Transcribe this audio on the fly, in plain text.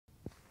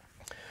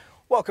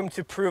Welcome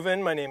to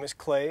Proven. My name is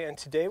Clay, and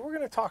today we're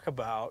going to talk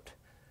about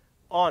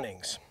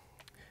awnings.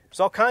 There's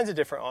all kinds of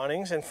different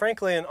awnings, and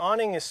frankly, an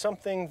awning is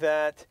something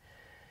that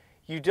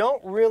you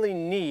don't really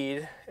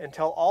need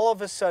until all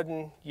of a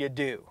sudden you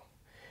do.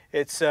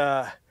 It's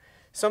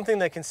something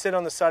that can sit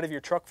on the side of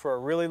your truck for a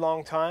really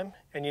long time,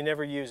 and you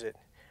never use it.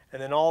 And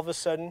then all of a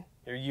sudden,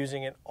 you're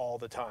using it all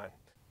the time.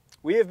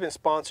 We have been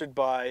sponsored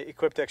by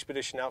Equipped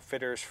Expedition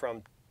Outfitters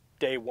from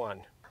day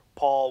one.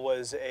 Paul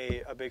was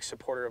a big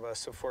supporter of us,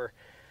 so for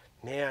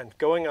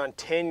going on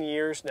 10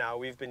 years now,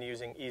 we've been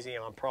using Easy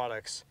On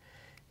products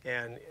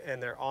and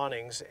their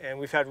awnings, and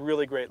we've had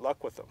really great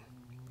luck with them.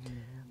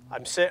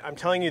 I'm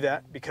telling you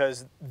that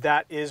because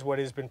that is what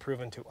has been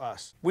proven to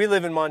us. We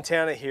live in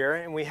Montana here,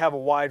 and we have a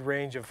wide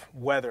range of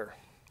weather.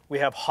 We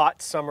have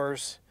hot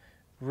summers,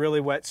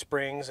 really wet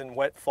springs, and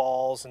wet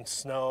falls, and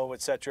snow,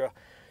 etc.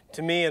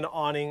 To me, an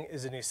awning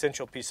is an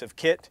essential piece of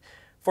kit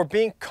for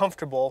being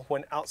comfortable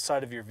when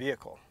outside of your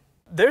vehicle.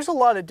 There's a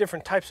lot of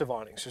different types of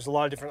awnings. There's a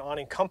lot of different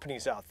awning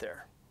companies out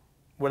there.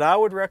 What I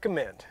would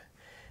recommend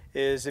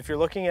is if you're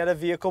looking at a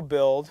vehicle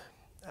build,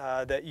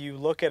 that you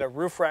look at a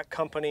roof rack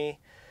company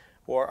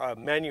or a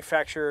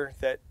manufacturer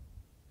that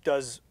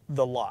does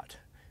the lot.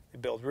 They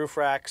build roof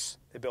racks,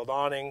 they build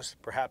awnings,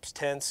 perhaps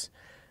tents,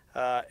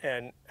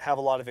 and have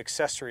a lot of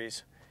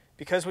accessories.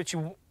 Because what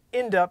you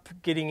end up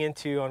getting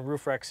into on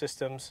roof rack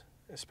systems,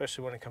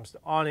 especially when it comes to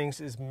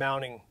awnings, is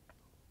mounting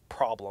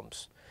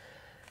problems.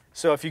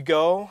 So if you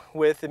go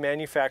with the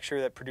manufacturer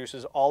that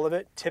produces all of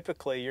it,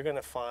 typically you're going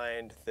to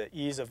find the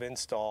ease of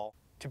install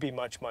to be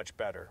much, much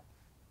better.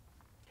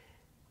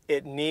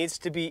 It needs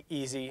to be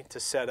easy to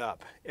set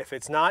up. If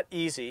it's not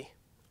easy,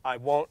 I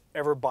won't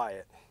ever buy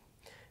it.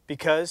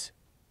 Because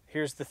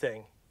here's the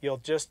thing, you'll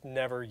just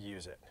never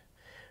use it.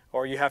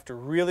 Or you have to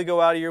really go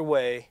out of your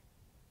way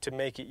to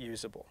make it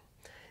usable.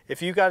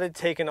 If you got to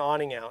take an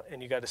awning out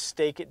and you got to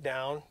stake it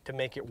down to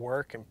make it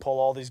work and pull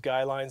all these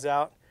guy lines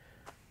out,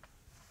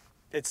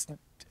 it's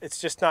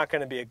just not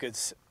going to be a good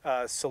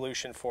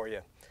solution for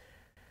you.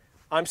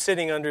 I'm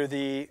sitting under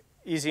the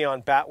Easy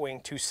On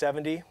Batwing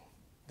 270.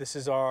 This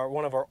is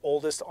one of our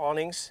oldest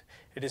awnings.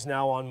 It is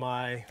now on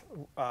my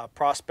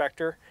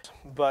Prospector,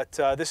 but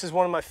this is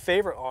one of my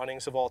favorite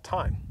awnings of all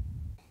time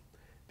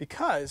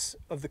because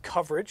of the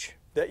coverage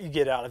that you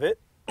get out of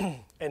it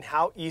and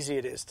how easy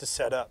it is to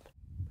set up.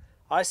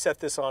 I set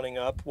this awning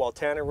up while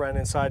Tanner ran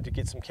inside to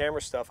get some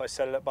camera stuff. I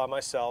set it up by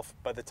myself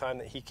by the time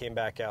that he came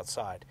back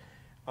outside.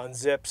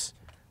 Unzips,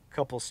 a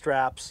couple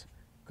straps,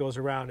 goes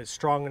around. It's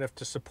strong enough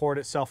to support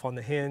itself on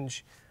the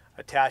hinge.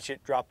 Attach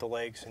it, drop the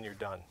legs, and you're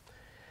done.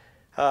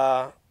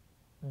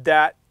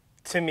 That,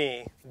 to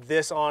me,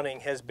 this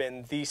awning has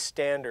been the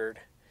standard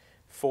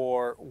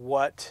for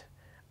what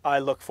I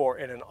look for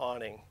in an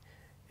awning.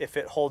 If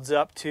it holds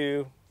up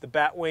to the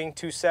Batwing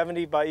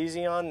 270 by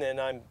Easy On, then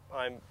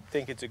I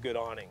think it's a good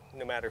awning,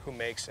 no matter who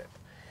makes it.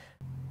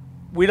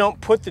 We don't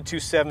put the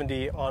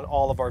 270 on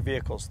all of our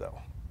vehicles,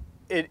 though.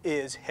 It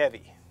is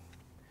heavy.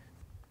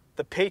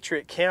 The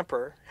Patriot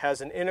Camper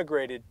has an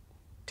integrated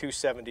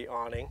 270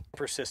 awning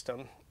per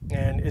system,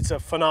 and it's a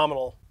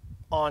phenomenal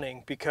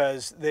awning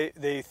because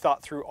they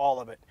thought through all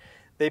of it.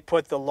 They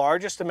put the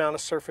largest amount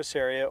of surface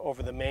area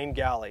over the main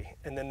galley,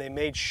 and then they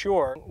made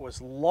sure it was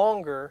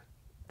longer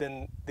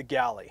than the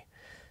galley,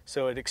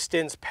 so it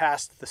extends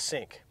past the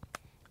sink.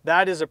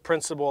 That is a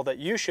principle that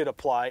you should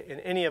apply in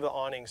any of the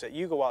awnings that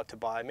you go out to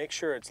buy. Make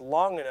sure it's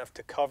long enough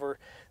to cover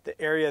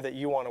the area that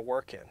you want to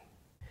work in.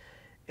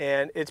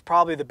 And it's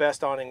probably the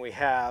best awning we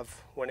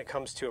have when it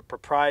comes to a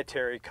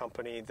proprietary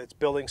company that's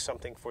building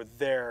something for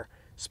their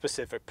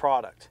specific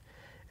product.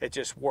 It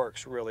just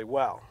works really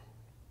well.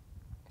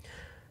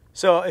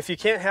 So if you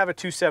can't have a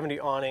 270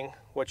 awning,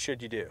 what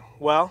should you do?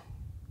 Well,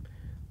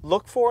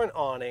 look for an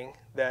awning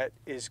that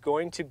is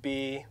going to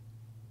be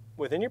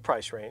within your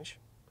price range,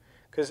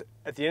 because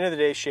at the end of the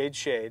day, shade's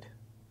shade,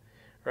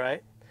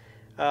 right?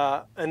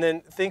 And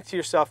then think to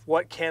yourself,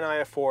 what can I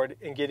afford,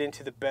 and get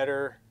into the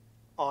better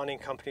awning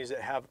companies that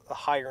have a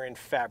higher end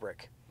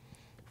fabric.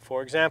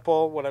 For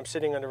example, what I'm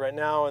sitting under right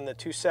now in the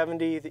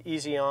 270, the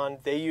Easy On,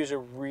 they use a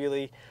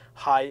really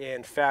high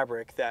end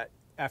fabric that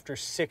after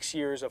 6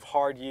 years of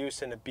hard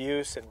use and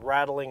abuse and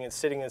rattling and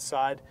sitting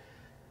inside,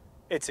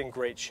 it's in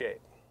great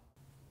shape.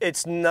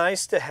 It's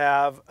nice to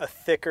have a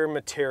thicker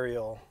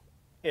material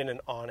in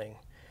an awning.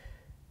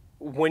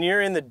 When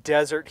you're in the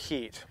desert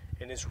heat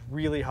and it's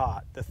really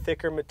hot, the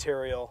thicker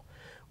material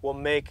will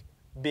make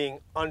being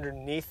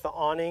underneath the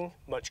awning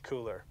much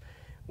cooler.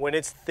 When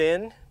it's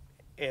thin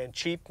and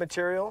cheap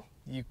material,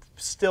 you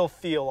still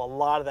feel a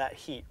lot of that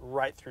heat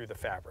right through the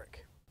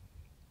fabric.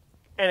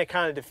 And it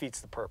kind of defeats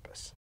the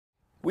purpose.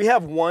 We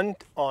have one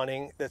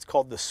awning that's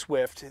called the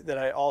Swift that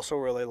I also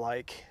really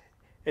like.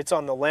 It's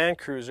on the Land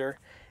Cruiser,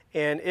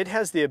 and it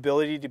has the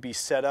ability to be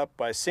set up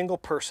by a single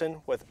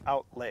person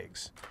without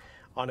legs.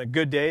 On a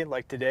good day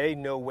like today,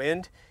 no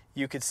wind,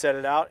 you could set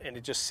it out and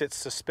it just sits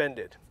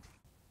suspended.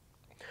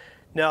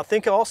 Now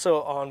think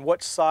also on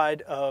what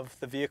side of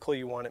the vehicle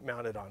you want it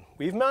mounted on.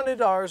 We've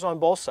mounted ours on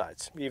both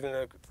sides. Even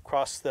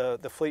across the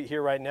fleet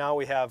here right now,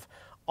 we have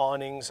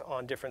awnings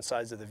on different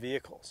sides of the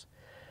vehicles.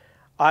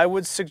 I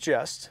would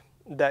suggest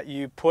that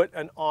you put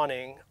an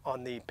awning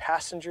on the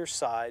passenger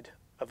side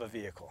of a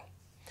vehicle.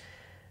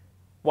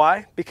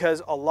 Why?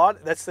 Because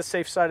that's the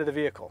safe side of the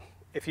vehicle.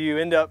 If you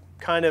end up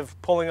kind of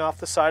pulling off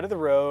the side of the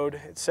road,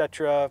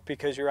 etc.,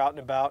 because you're out and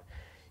about,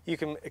 you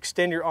can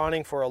extend your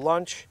awning for a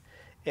lunch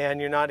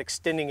and you're not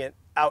extending it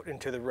out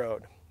into the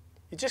road.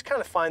 You just kind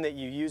of find that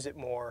you use it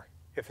more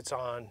if it's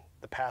on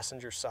the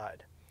passenger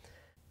side.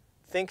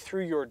 Think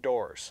through your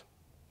doors.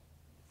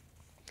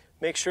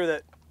 Make sure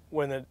that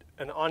when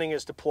an awning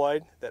is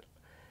deployed, that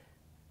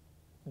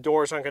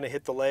doors aren't going to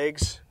hit the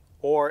legs,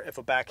 or if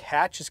a back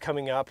hatch is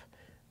coming up,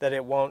 that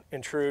it won't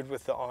intrude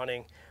with the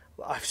awning.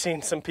 I've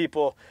seen some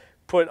people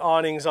put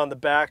awnings on the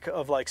back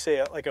of, like,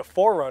 say, like a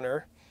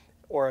 4Runner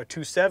or a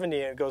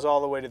 270, and it goes all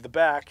the way to the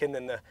back, and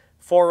then the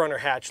 4Runner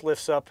hatch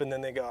lifts up, and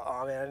then they go,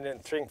 oh man, I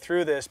didn't think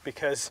through this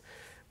because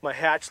my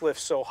hatch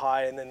lifts so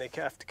high, and then they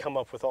have to come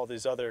up with all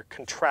these other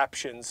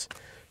contraptions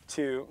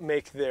to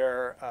make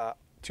their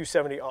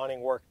 270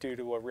 awning work due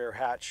to a rear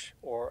hatch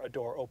or a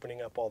door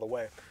opening up all the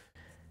way.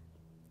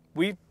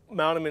 We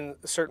mount them in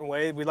a certain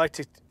way. We like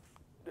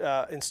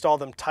to install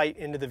them tight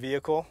into the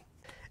vehicle,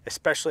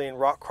 especially in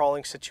rock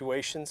crawling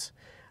situations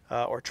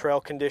or trail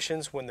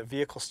conditions when the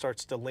vehicle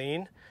starts to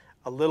lean.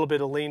 A little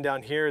bit of lean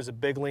down here is a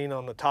big lean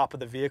on the top of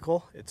the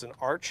vehicle. It's an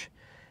arch.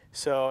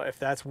 So if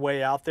that's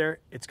way out there,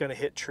 it's going to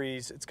hit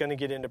trees, it's going to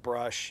get into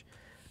brush.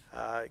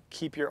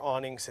 Keep your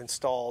awnings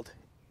installed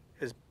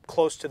as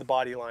close to the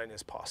body line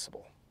as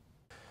possible.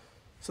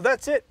 So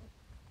that's it.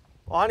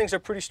 Awnings are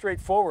pretty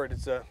straightforward.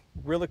 It's a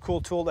really cool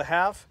tool to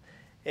have.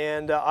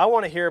 And I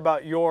want to hear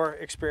about your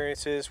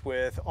experiences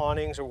with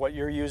awnings, or what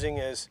you're using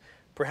as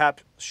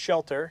perhaps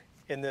shelter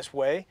in this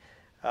way.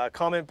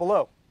 Comment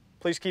below.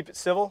 Please keep it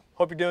civil.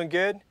 Hope you're doing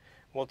good.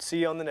 We'll see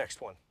you on the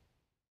next one.